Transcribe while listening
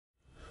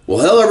Well,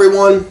 hello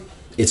everyone.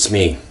 It's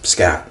me,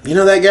 Scott. You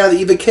know that guy that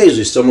you've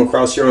occasionally stumbled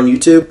across here on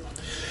YouTube?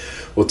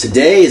 Well,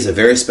 today is a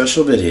very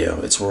special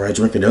video. It's where I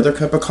drink another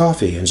cup of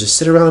coffee and just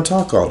sit around and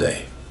talk all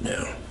day.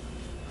 No.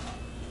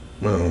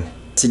 Well,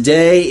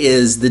 today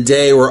is the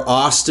day where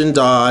Austin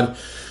Dodd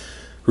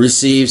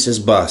receives his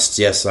bust.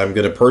 Yes, I'm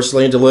going to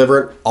personally deliver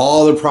it.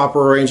 All the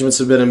proper arrangements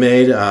have been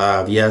made.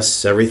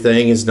 Yes,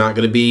 everything is not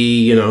going to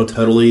be,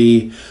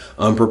 totally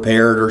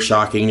unprepared or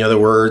shocking. In other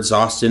words,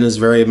 Austin is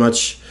very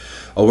much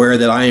aware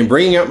that I am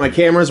bringing out my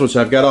cameras, which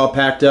I've got all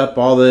packed up,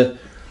 all the,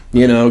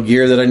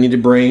 gear that I need to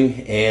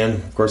bring.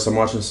 And, of course, I'm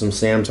watching some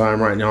Sam Time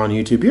right now on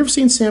YouTube. You ever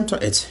seen Sam Time?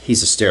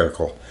 He's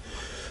hysterical.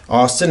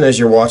 Austin, as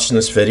you're watching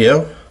this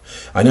video,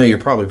 I know you're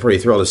probably pretty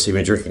thrilled to see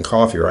me drinking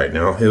coffee right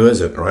now. Who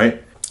isn't,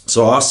 right?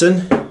 So,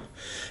 Austin,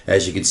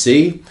 as you can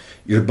see,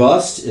 your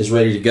bust is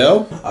ready to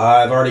go.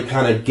 I've already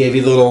kind of gave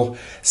you a little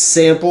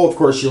sample. Of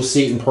course, you'll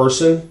see it in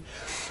person.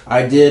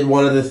 I did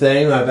one other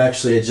thing I've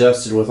actually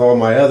adjusted with all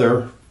my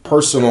other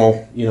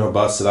personal,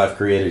 busts that I've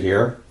created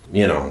here.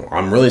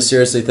 I'm really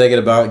seriously thinking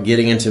about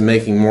getting into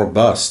making more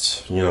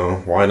busts.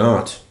 Why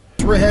not?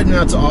 We're heading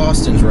out to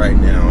Austin's right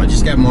now. I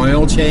just got my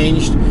oil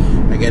changed.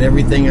 I got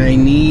everything I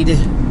need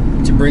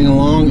to bring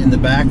along in the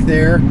back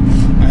there.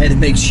 I had to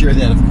make sure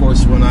that, of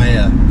course, when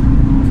I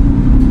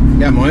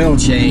got my oil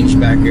changed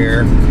back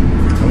there,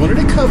 I wanted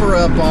to cover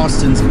up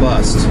Austin's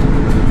bust.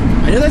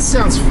 I know that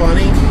sounds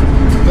funny,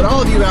 but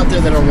all of you out there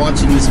that are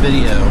watching this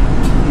video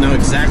know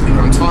exactly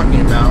what I'm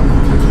talking about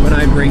when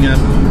I bring up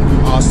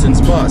Austin's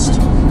bust.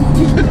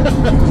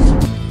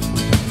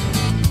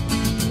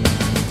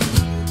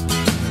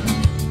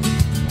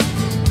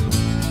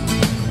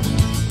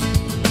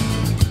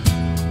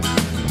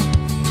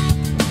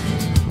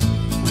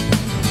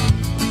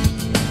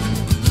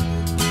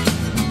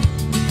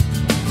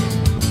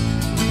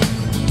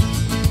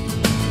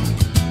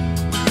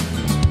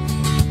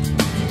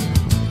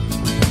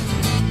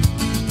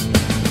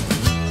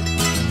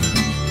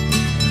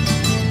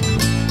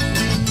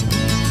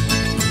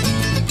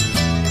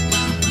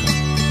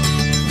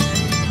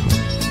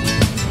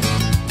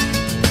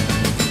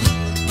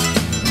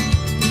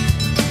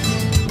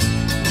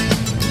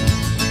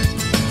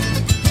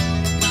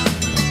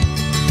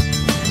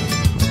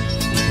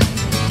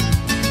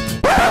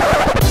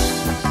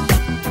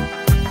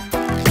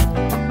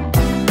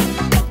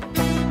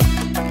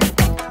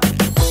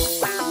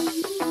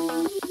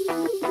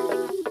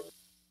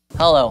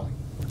 Hello,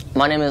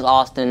 my name is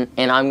Austin,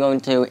 and I'm going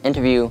to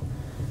interview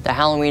the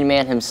Halloween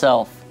man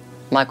himself,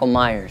 Michael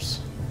Myers.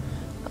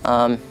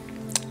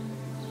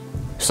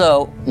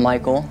 So,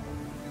 Michael,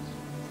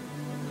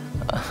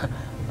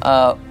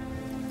 out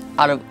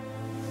of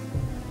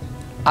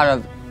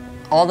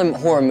all the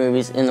horror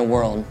movies in the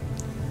world,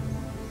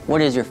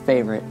 what is your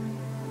favorite?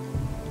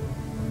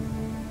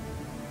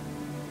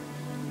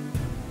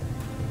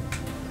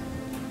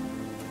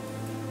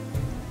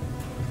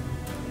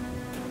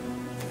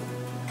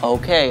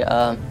 Okay,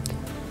 on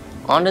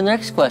to the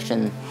next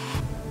question.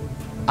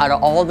 Out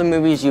of all the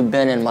movies you've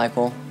been in,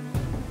 Michael,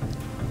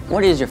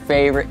 what is your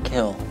favorite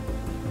kill?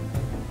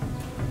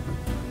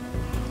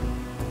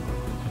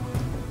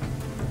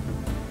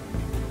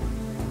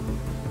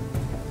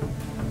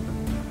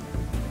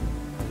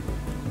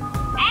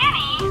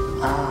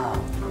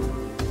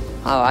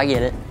 Oh, I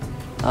get it.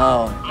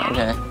 Oh,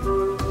 okay.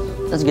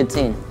 That's a good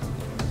scene.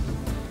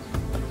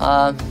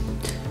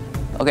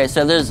 Okay,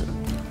 so there's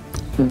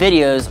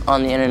videos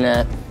on the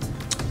internet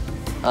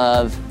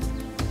of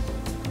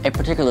a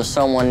particular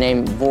someone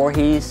named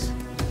Voorhees.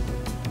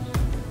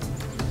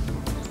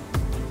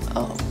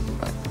 Oh,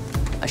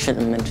 I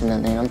shouldn't have mentioned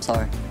that name, I'm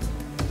sorry.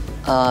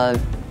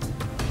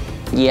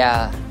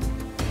 Yeah.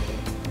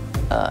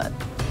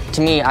 To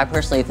me, I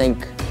personally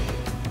think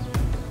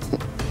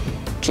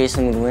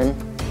Jason would win.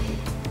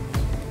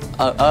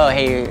 Oh,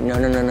 hey, no,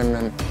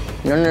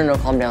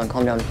 calm down.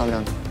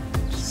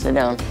 Just sit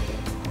down.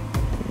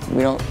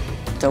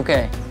 It's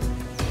okay.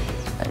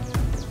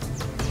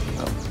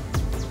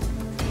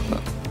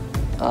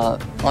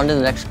 On to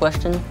the next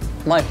question.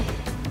 Michael.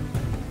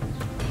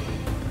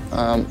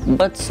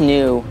 What's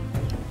new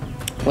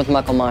with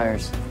Michael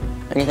Myers?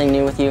 Anything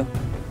new with you?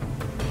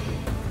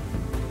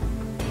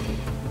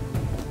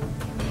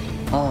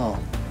 Oh.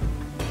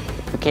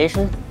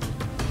 Vacation?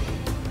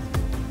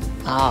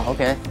 Ah,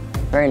 okay.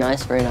 Very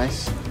nice, very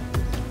nice.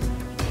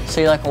 So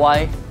you like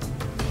Hawaii?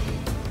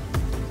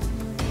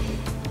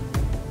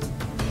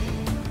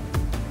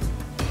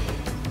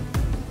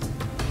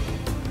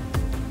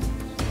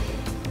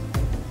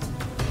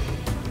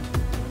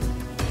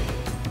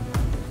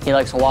 He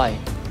likes Hawaii.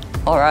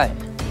 Alright.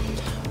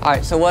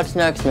 Alright, so what's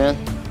next, man?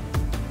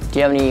 Do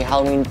you have any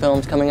Halloween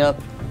films coming up?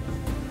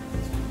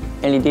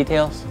 Any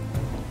details?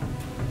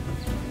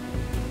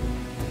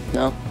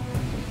 No?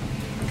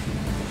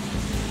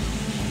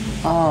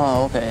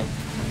 Oh, okay.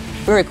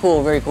 Very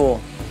cool, very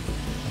cool.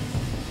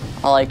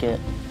 I like it.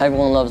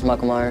 Everyone loves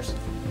Michael Myers.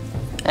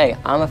 Hey,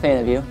 I'm a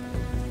fan of you.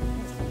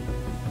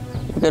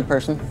 You're a good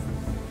person.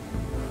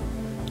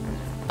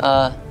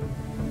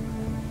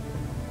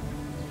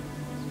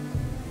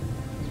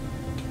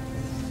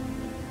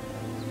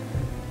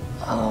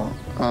 Oh,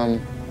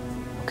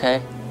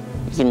 okay.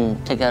 You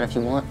can take that if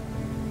you want.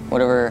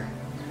 Whatever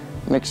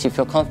makes you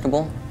feel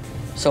comfortable.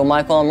 So,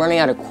 Michael, I'm running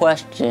out of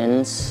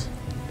questions.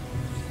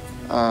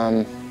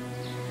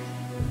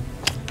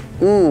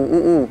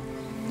 Ooh.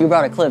 You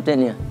brought a clip,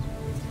 didn't you?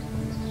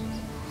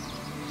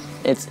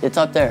 It's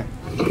up there,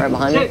 right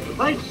behind me.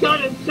 I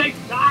shot him 6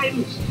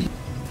 times.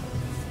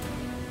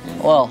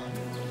 Well,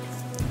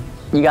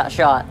 you got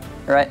shot,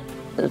 right?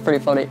 It's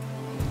pretty funny.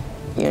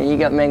 You know, you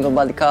got mangled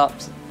by the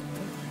cops.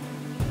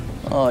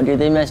 Oh, dude,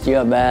 they messed you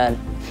up bad.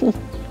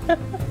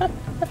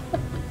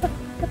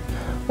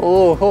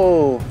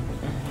 Oh,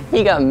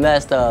 he got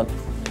messed up.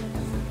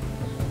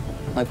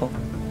 Michael,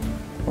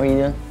 what are you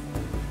doing?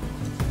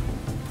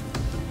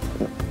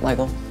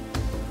 Michael?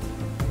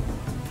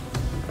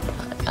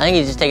 I think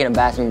he's just taking a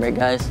bathroom break,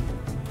 guys.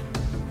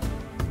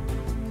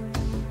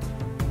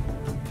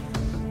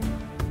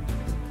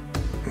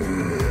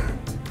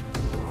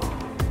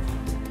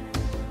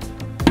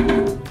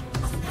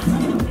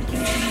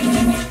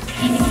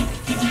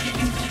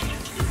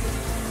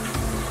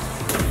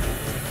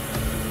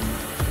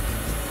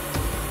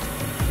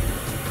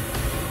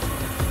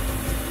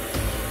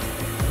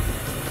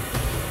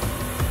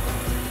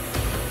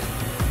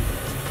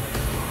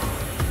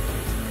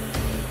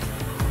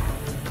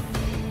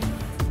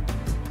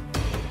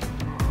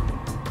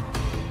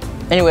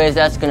 Anyways,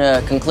 that's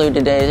gonna conclude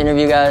today's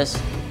interview, guys.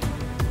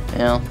 You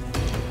know,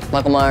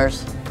 Michael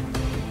Myers,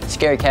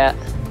 scary cat.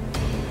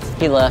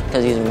 He left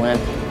because he's a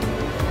wimp.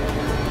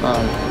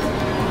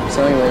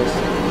 So anyways.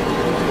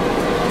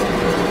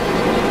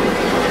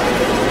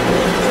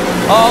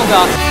 Oh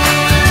God.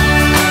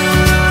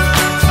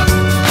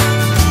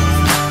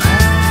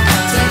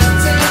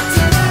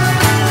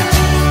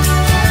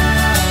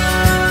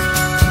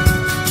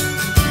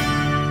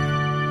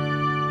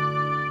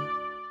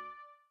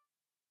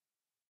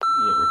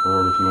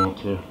 Record if you want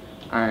to.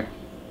 Alright.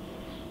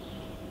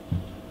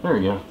 There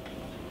we go.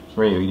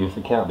 Radio, you do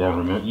the countdown.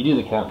 Remember, you do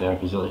the countdown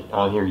because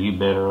I'll hear you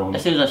better on.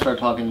 As soon as I start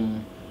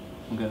talking,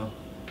 we'll go.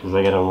 Because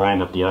I gotta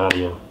line up the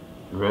audio.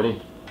 You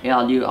ready? Yeah,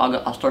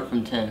 I'll start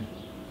from 10.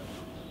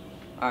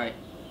 Alright.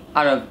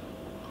 Out of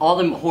all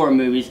the horror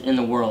movies in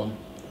the world,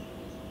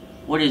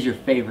 what is your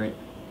favorite?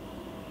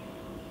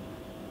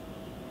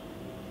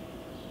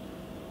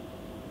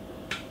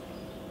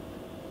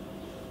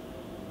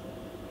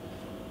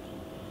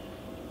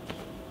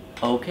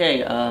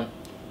 Okay, on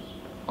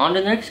to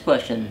the next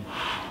question.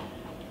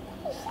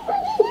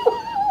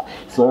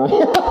 Sorry.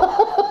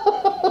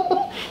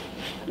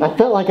 I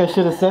felt like I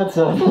should have said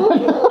something. That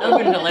would have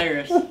been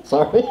hilarious.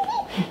 Sorry.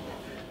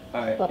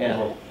 Alright,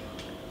 yeah.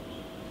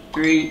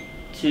 3,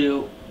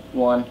 2,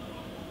 1.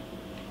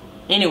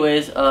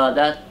 Anyways,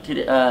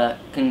 that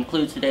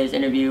concludes today's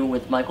interview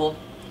with Michael.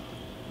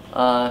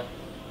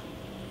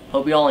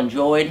 Hope you all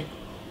enjoyed.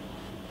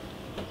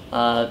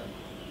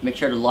 Make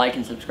sure to like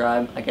and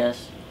subscribe, I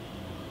guess.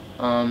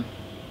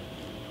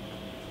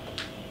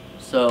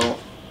 So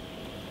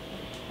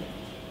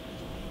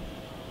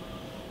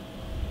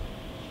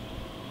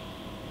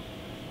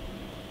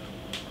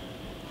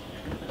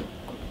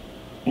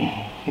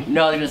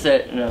no, I was gonna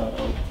say no.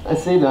 I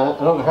see that.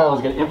 I don't know how I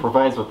was gonna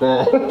improvise with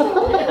that.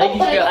 I think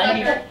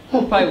you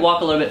should probably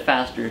walk a little bit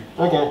faster.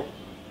 Okay.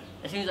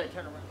 As soon as I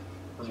turn around.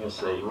 I was gonna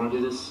say, you wanna do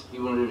this?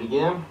 You wanna do it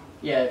again?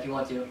 Yeah, if you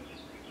want to.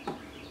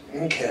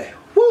 Okay.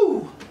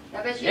 Woo!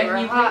 I bet you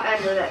were hot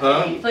under that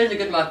Huh? He thing. plays a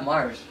good Michael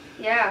Myers.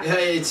 Yeah. Yeah,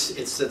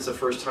 it's the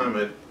first time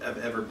I've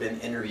ever been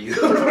interviewed.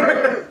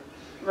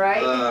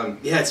 Right?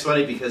 Yeah, it's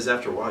funny because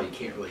after a while you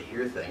can't really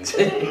hear things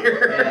in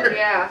here.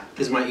 Yeah.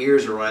 Because my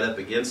ears are right up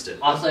against it.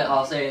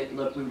 I'll say,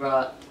 look, you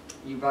brought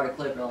a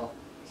clip, and I'll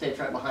say it's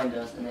right behind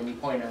us, and then you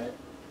point at it.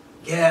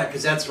 Yeah,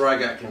 because that's where I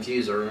got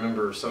confused. I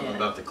remember something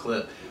about the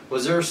clip.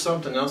 Was there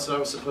something else that I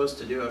was supposed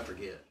to do? I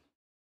forget.